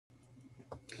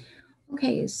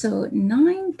Okay, so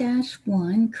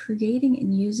 9-1, creating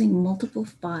and using multiple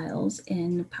files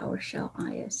in PowerShell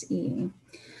ISE.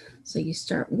 So you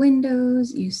start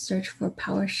Windows, you search for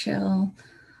PowerShell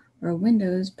or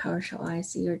Windows, PowerShell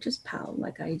ISE, or just POW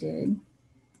like I did.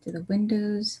 To the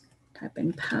Windows, type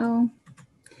in POW,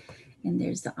 and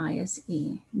there's the ISE,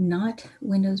 not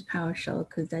Windows PowerShell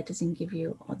because that doesn't give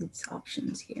you all these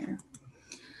options here.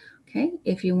 Okay,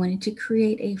 if you wanted to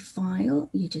create a file,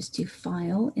 you just do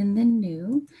File and then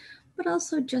New, but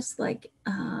also just like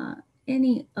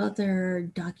any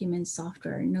other document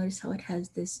software, notice how it has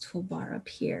this toolbar up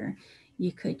here.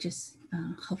 You could just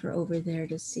hover over there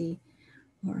to see,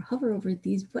 or hover over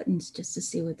these buttons just to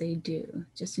see what they do.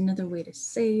 Just another way to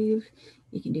save.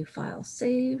 You can do File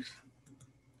Save,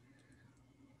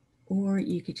 or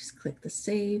you could just click the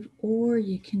Save, or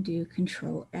you can do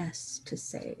Control S to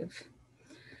save.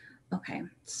 Okay,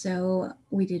 so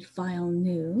we did File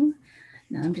New.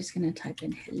 Now I'm just going to type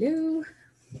in hello.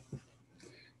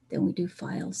 Then we do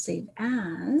File Save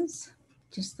As,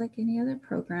 just like any other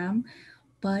program,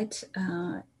 but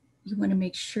you want to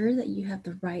make sure that you have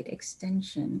the right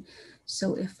extension.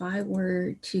 So if I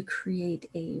were to create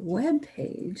a web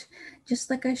page, just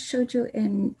like I showed you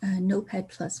in Notepad++,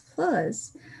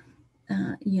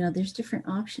 there's different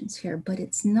options here, but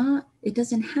it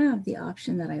doesn't have the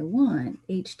option that I want,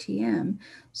 HTML.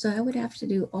 So I would have to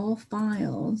do all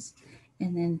files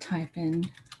and then type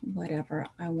in whatever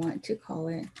I want to call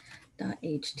it,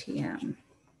 .html.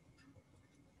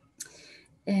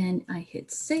 And I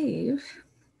hit save,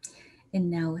 and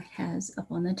now it has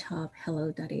up on the top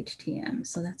hello.html.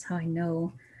 So that's how I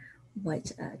know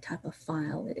what type of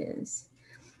file it is.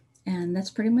 And that's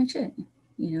pretty much it.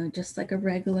 Just like a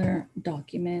regular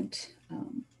document,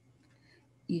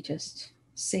 you just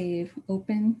save,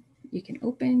 open, you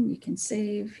can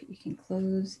save, you can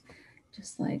close,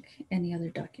 just like any other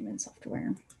document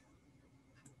software.